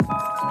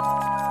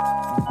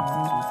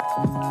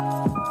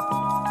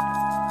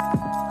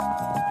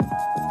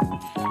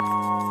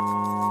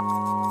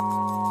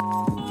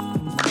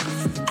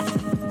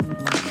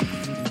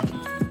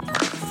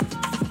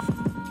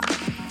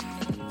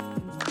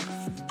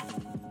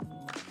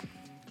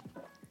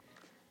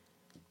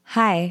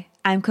Hi,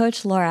 I'm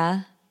Coach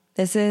Laura.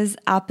 This is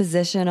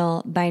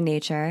Oppositional by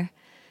Nature,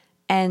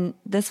 and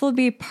this will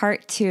be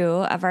part 2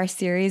 of our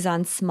series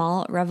on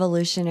small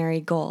revolutionary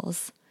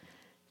goals.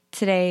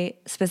 Today,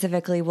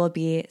 specifically, will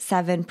be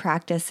 7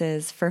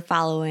 practices for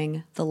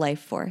following the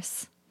life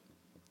force.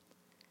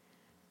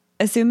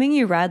 Assuming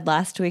you read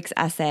last week's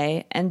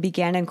essay and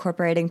began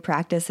incorporating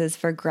practices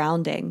for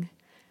grounding,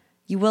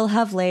 you will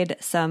have laid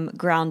some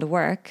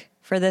groundwork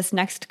for this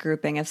next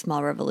grouping of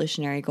small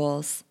revolutionary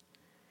goals.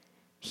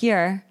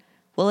 Here,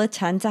 we'll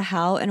attend to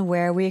how and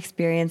where we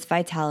experience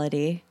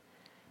vitality,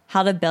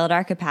 how to build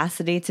our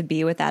capacity to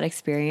be with that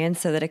experience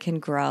so that it can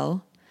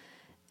grow,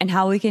 and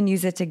how we can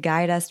use it to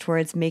guide us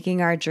towards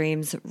making our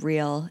dreams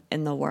real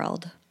in the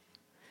world.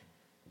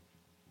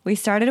 We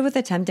started with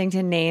attempting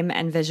to name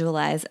and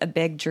visualize a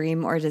big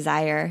dream or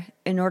desire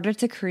in order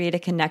to create a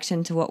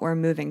connection to what we're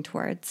moving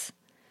towards.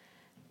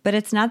 But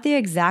it's not the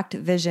exact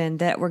vision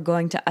that we're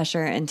going to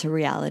usher into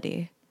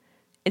reality.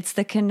 It's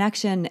the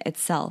connection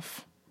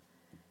itself.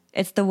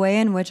 It's the way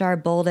in which our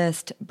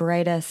boldest,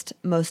 brightest,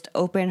 most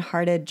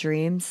open-hearted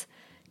dreams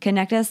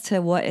connect us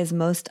to what is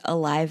most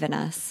alive in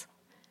us.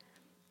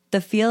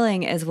 The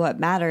feeling is what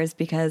matters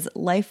because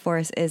life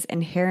force is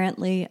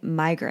inherently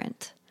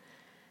migrant.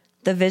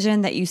 The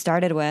vision that you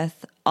started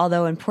with,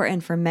 although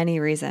important for many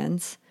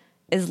reasons,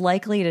 is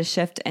likely to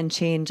shift and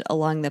change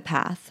along the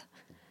path.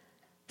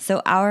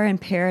 So our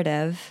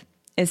imperative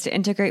is to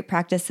integrate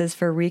practices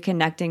for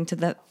reconnecting to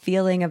the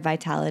feeling of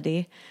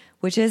vitality,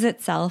 which is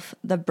itself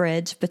the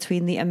bridge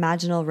between the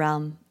imaginal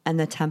realm and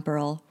the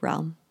temporal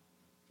realm.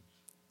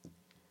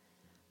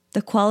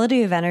 The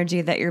quality of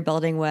energy that you're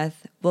building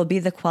with will be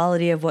the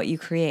quality of what you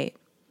create.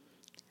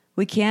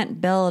 We can't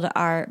build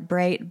our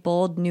bright,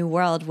 bold new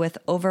world with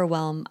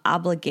overwhelm,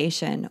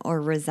 obligation, or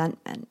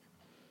resentment.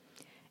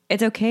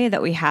 It's okay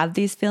that we have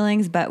these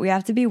feelings, but we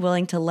have to be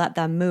willing to let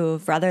them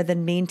move rather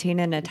than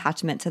maintain an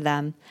attachment to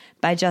them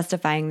by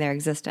justifying their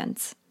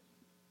existence.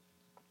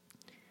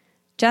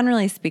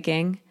 Generally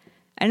speaking,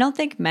 I don't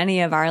think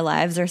many of our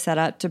lives are set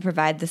up to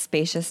provide the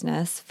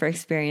spaciousness for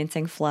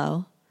experiencing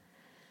flow.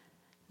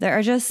 There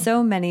are just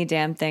so many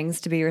damn things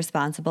to be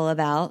responsible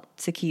about,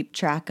 to keep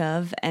track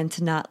of, and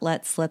to not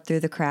let slip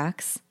through the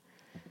cracks.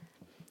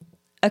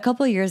 A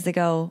couple years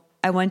ago,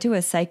 I went to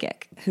a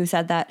psychic who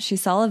said that she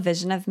saw a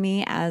vision of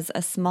me as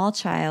a small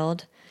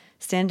child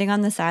standing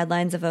on the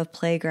sidelines of a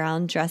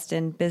playground dressed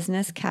in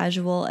business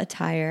casual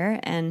attire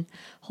and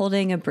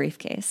holding a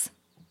briefcase.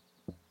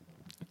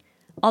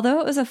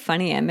 Although it was a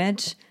funny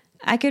image,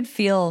 I could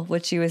feel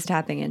what she was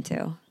tapping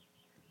into.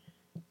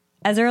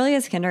 As early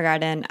as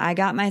kindergarten, I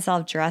got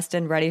myself dressed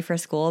and ready for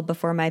school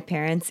before my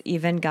parents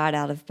even got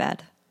out of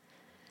bed.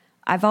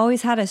 I've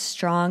always had a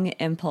strong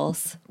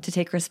impulse to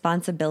take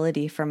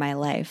responsibility for my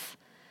life,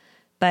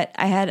 but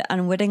I had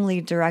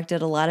unwittingly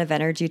directed a lot of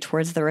energy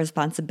towards the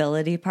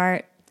responsibility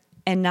part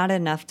and not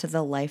enough to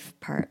the life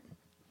part.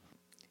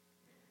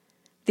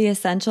 The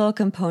essential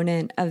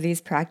component of these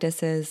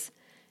practices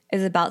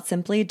is about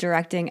simply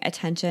directing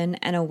attention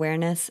and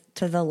awareness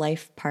to the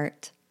life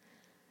part.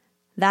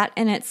 That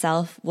in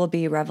itself will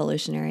be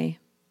revolutionary.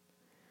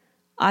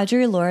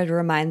 Audre Lorde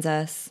reminds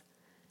us,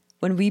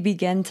 when we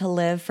begin to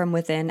live from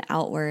within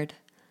outward,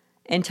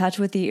 in touch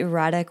with the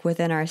erotic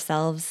within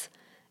ourselves,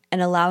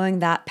 and allowing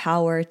that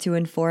power to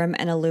inform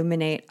and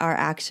illuminate our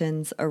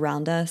actions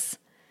around us,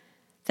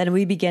 then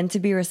we begin to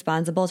be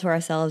responsible to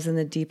ourselves in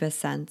the deepest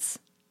sense.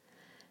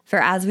 For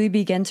as we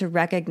begin to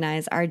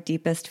recognize our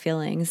deepest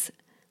feelings,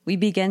 we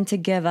begin to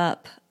give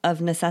up, of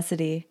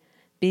necessity,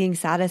 being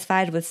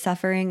satisfied with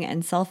suffering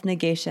and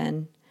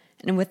self-negation,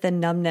 and with the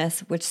numbness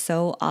which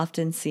so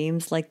often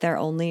seems like their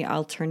only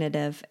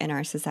alternative in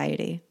our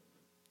society.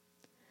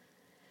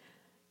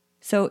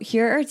 So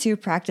here are 2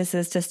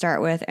 practices to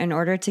start with in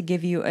order to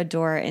give you a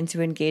door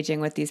into engaging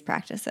with these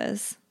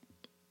practices.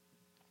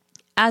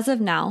 As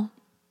of now,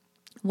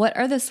 what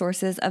are the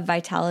sources of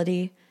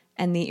vitality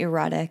and the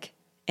erotic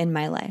in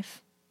my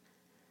life?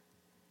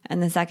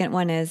 And the second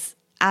one is,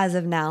 as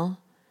of now,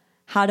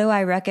 how do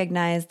I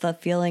recognize the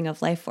feeling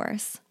of life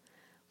force?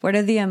 What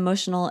are the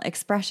emotional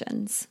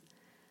expressions?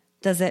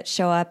 Does it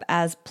show up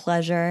as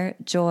pleasure,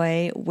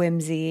 joy,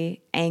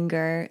 whimsy,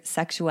 anger,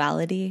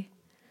 sexuality?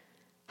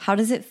 How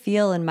does it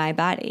feel in my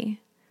body?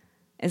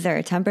 Is there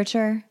a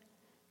temperature?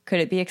 Could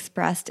it be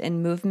expressed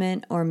in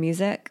movement or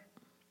music?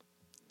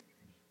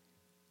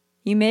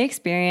 You may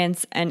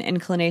experience an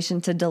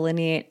inclination to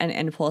delineate an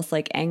impulse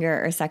like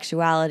anger or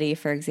sexuality,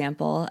 for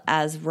example,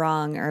 as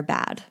wrong or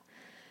bad.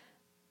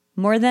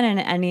 More than in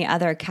any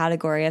other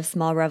category of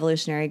small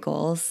revolutionary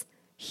goals,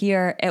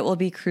 here it will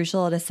be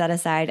crucial to set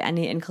aside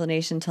any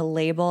inclination to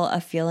label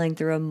a feeling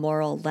through a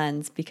moral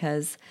lens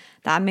because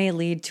that may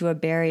lead to a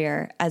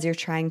barrier as you're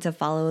trying to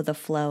follow the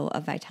flow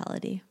of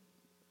vitality.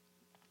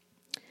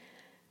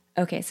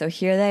 Okay, so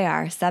here they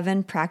are,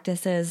 7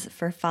 practices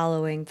for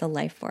following the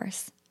life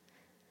force.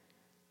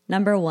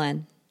 Number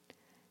 1,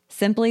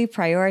 simply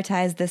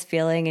prioritize this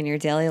feeling in your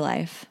daily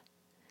life.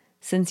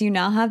 Since you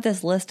now have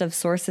this list of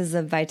sources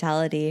of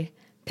vitality,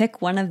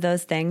 pick one of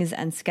those things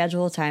and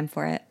schedule time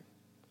for it.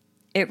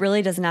 It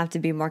really doesn't have to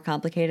be more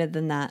complicated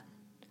than that.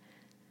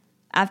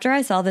 After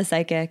I saw the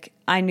psychic,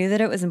 I knew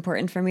that it was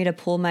important for me to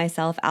pull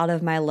myself out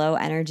of my low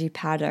energy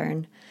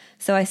pattern,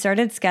 so I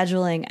started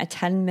scheduling a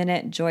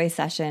 10-minute joy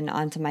session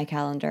onto my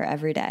calendar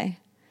every day.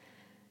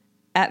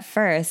 At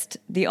first,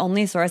 the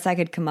only source I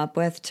could come up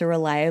with to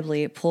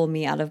reliably pull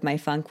me out of my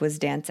funk was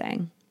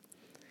dancing.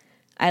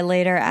 I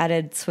later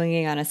added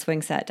swinging on a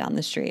swing set down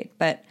the street,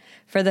 but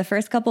for the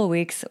first couple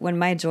weeks, when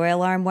my joy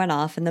alarm went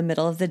off in the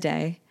middle of the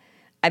day,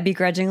 I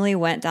begrudgingly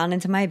went down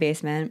into my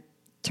basement,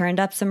 turned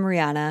up some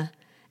Rihanna,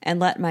 and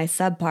let my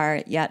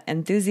subpar yet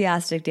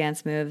enthusiastic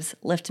dance moves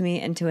lift me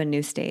into a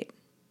new state.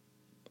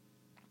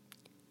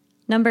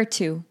 Number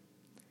 2,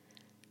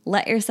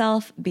 let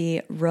yourself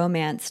be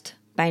romanced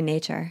by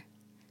nature.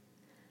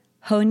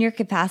 Hone your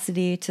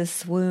capacity to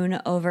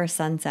swoon over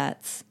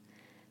sunsets.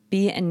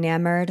 Be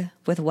enamored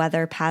with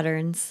weather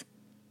patterns.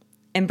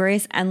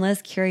 Embrace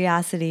endless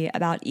curiosity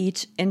about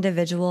each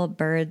individual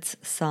bird's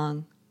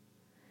song.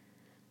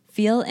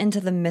 Feel into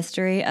the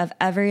mystery of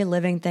every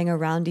living thing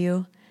around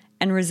you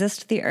and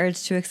resist the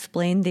urge to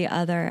explain the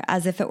other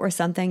as if it were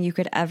something you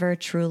could ever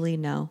truly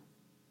know.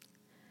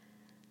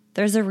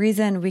 There's a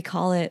reason we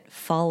call it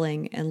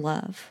falling in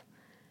love.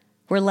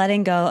 We're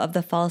letting go of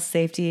the false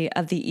safety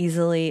of the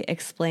easily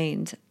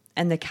explained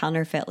and the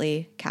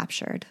counterfeitly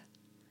captured.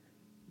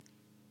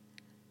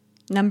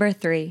 Number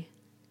 3,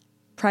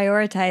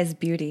 prioritize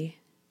beauty.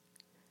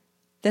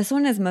 This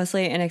one is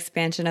mostly an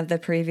expansion of the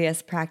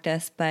previous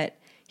practice, but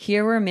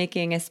here we're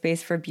making a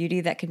space for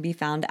beauty that can be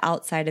found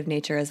outside of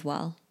nature as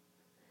well.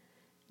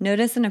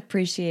 Notice and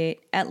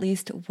appreciate at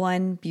least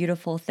one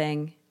beautiful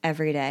thing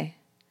every day.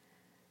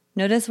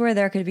 Notice where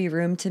there could be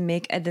room to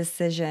make a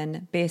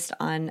decision based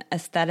on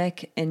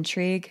aesthetic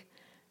intrigue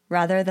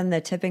rather than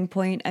the tipping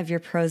point of your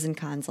pros and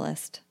cons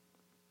list.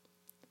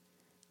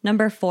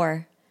 Number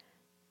 4,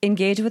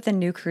 engage with a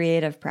new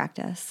creative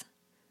practice.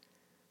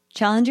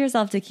 Challenge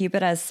yourself to keep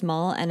it as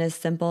small and as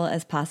simple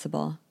as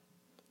possible.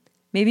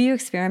 Maybe you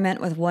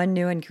experiment with one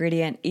new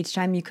ingredient each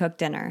time you cook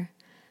dinner,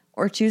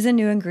 or choose a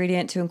new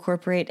ingredient to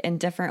incorporate in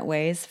different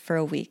ways for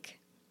a week.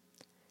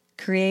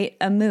 Create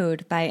a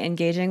mood by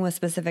engaging with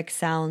specific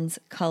sounds,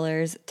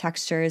 colors,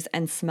 textures,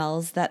 and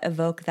smells that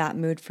evoke that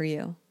mood for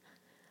you.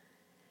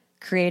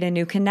 Create a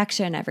new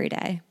connection every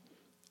day,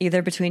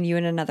 either between you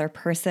and another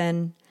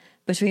person,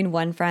 between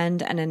one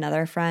friend and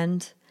another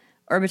friend,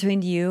 or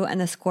between you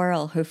and the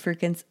squirrel who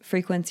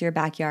frequents your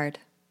backyard.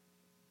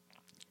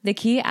 The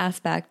key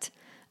aspect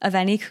of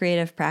any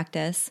creative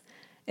practice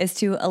is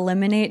to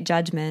eliminate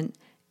judgment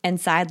and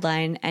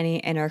sideline any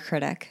inner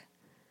critic.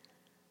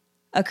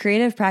 A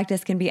creative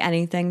practice can be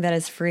anything that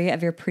is free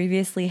of your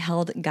previously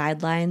held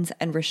guidelines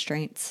and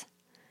restraints.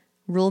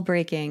 Rule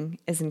breaking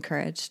is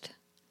encouraged.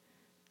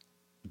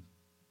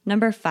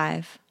 Number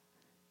 5,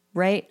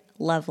 write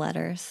love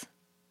letters.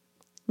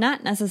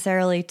 Not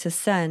necessarily to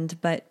send,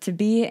 but to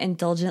be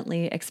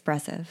indulgently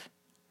expressive.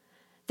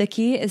 The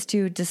key is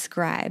to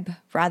describe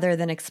rather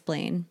than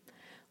explain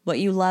what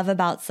you love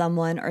about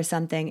someone or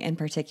something in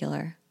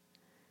particular.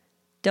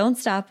 Don't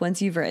stop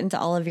once you've written to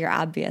all of your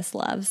obvious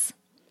loves.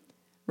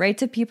 Write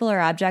to people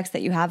or objects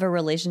that you have a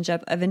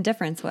relationship of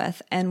indifference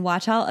with, and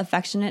watch how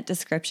affectionate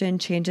description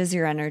changes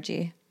your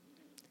energy.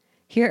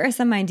 Here are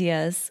some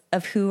ideas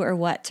of who or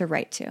what to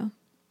write to.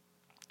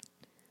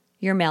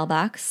 Your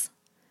mailbox,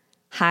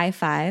 high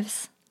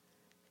fives,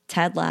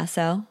 Ted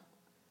Lasso,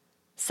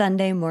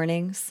 Sunday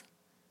mornings,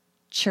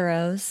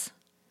 churros,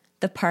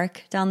 the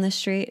park down the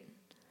street,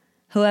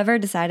 whoever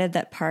decided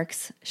that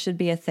parks should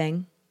be a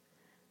thing,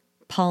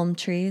 palm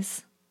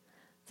trees,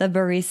 the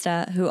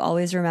barista who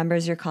always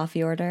remembers your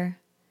coffee order,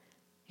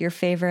 your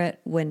favorite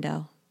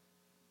window.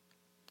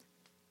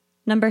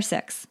 Number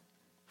 6,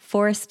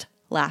 forced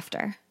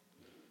laughter.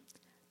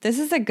 This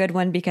is a good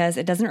one because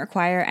it doesn't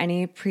require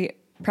any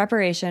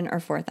preparation or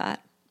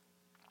forethought.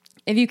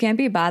 If you can't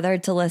be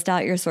bothered to list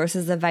out your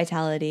sources of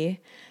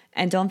vitality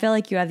and don't feel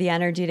like you have the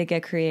energy to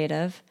get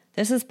creative,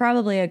 this is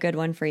probably a good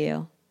one for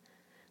you.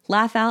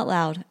 Laugh out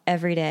loud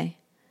every day.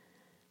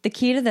 The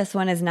key to this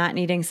one is not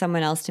needing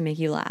someone else to make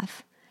you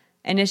laugh.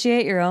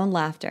 Initiate your own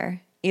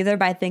laughter, either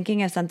by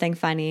thinking of something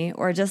funny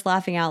or just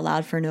laughing out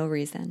loud for no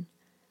reason,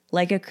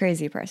 like a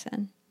crazy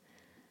person.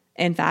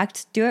 In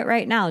fact, do it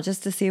right now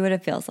just to see what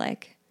it feels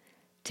like.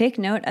 Take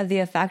note of the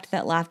effect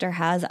that laughter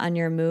has on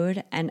your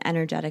mood and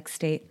energetic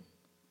state.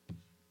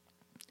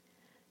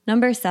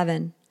 Number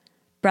 7,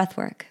 breath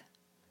work.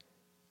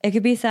 It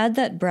could be said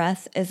that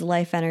breath is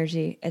life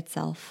energy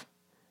itself.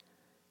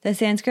 The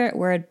Sanskrit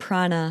word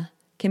prana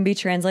can be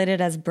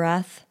translated as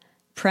breath,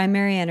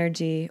 primary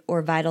energy,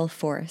 or vital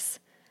force,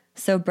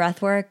 so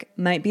breath work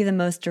might be the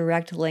most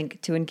direct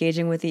link to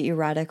engaging with the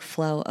erotic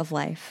flow of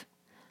life.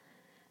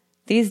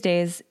 These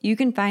days, you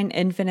can find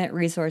infinite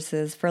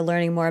resources for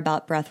learning more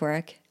about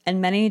breathwork and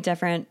many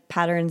different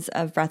patterns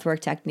of breathwork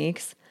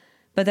techniques,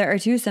 but there are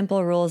 2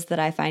 simple rules that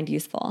I find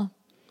useful.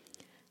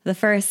 The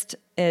first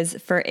is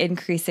for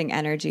increasing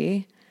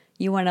energy.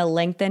 You want to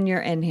lengthen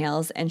your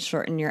inhales and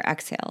shorten your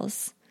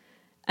exhales.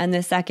 And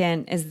the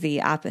second is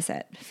the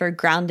opposite. For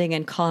grounding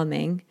and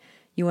calming,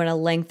 You want to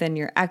lengthen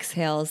your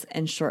exhales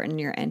and shorten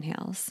your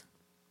inhales.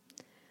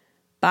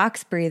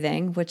 Box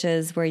breathing, which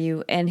is where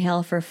you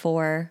inhale for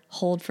 4,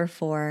 hold for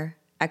 4,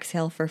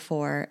 exhale for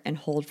 4, and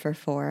hold for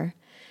 4,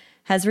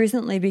 has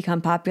recently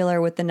become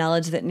popular with the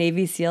knowledge that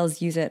Navy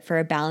SEALs use it for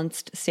a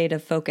balanced state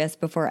of focus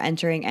before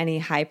entering any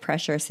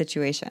high-pressure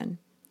situation.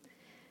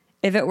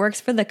 If it works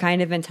for the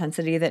kind of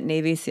intensity that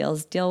Navy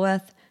SEALs deal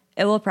with,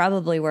 it will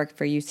probably work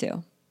for you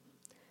too.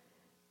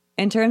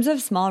 In terms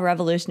of small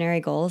revolutionary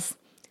goals,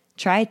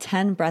 try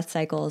 10 breath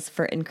cycles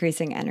for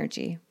increasing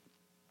energy.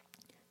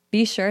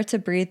 Be sure to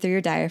breathe through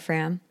your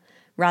diaphragm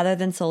rather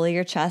than solely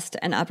your chest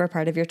and upper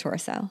part of your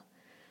torso.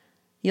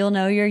 You'll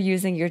know you're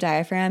using your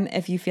diaphragm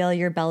if you feel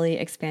your belly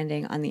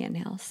expanding on the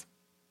inhales.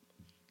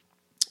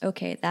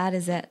 Okay, that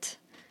is it.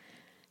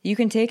 You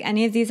can take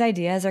any of these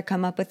ideas or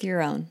come up with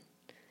your own.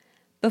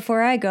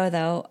 Before I go,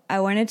 though, I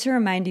wanted to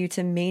remind you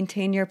to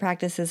maintain your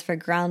practices for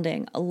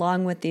grounding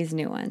along with these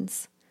new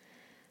ones.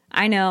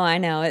 I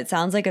know, it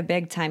sounds like a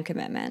big time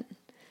commitment.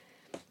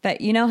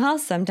 But you know how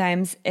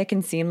sometimes it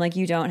can seem like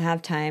you don't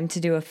have time to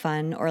do a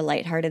fun or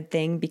lighthearted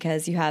thing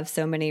because you have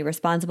so many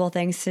responsible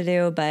things to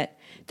do, but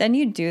then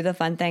you do the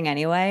fun thing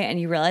anyway and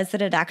you realize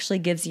that it actually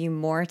gives you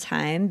more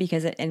time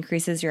because it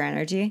increases your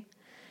energy?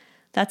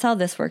 That's how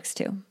this works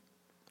too.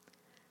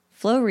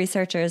 Flow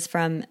researchers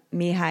from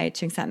Mihaly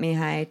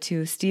Csikszentmihalyi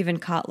to Steven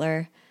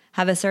Kotler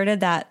have asserted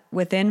that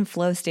within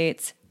flow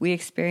states, we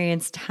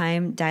experience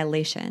time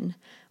dilation,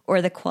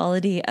 or the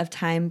quality of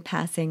time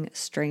passing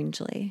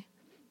strangely.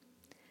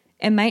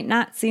 It might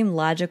not seem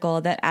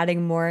logical that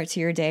adding more to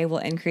your day will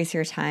increase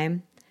your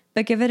time,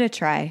 but give it a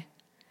try.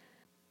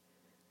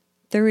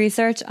 The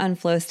research on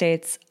flow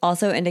states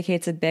also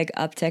indicates a big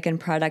uptick in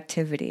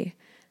productivity,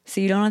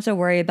 so you don't have to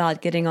worry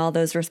about getting all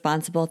those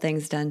responsible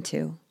things done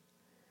too.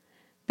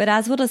 But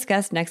as we'll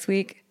discuss next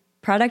week,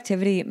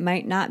 productivity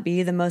might not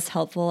be the most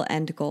helpful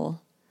end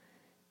goal.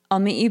 I'll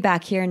meet you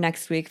back here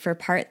next week for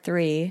part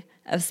 3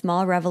 of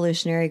Small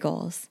Revolutionary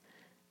Goals,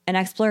 an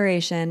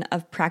exploration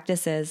of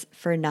practices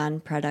for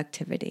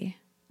non-productivity.